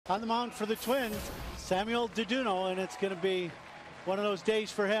On the mound for the Twins, Samuel Deduno, and it's going to be one of those days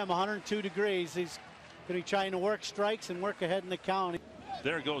for him. 102 degrees. He's going to be trying to work strikes and work ahead in the count.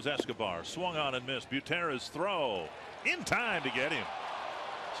 There goes Escobar, swung on and missed. Butera's throw in time to get him.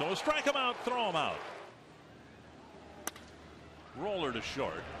 So strike him out, throw him out. Roller to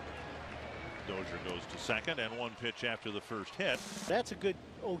short. Dozier goes to second, and one pitch after the first hit. That's a good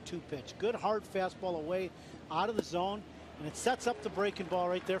 0-2 pitch. Good hard fastball away out of the zone, and it sets up the breaking ball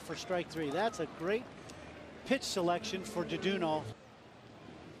right there for strike three. That's a great pitch selection for Deduno.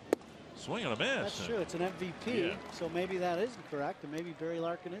 Swing and a miss. That's true. It's an MVP, yeah. So maybe that isn't correct, and maybe Barry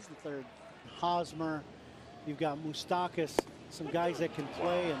Larkin is the third. Hosmer, you've got Moustakas, some guys that can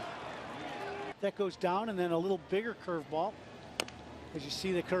play, and that goes down, and then a little bigger curveball. As you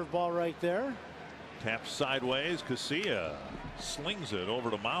see the curveball right there. Taps sideways. Casilla slings it over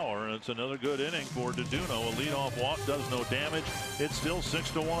to Mauer, and it's another good inning for Deduno. A leadoff walk does no damage. It's still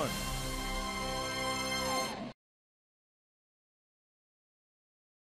 6-1.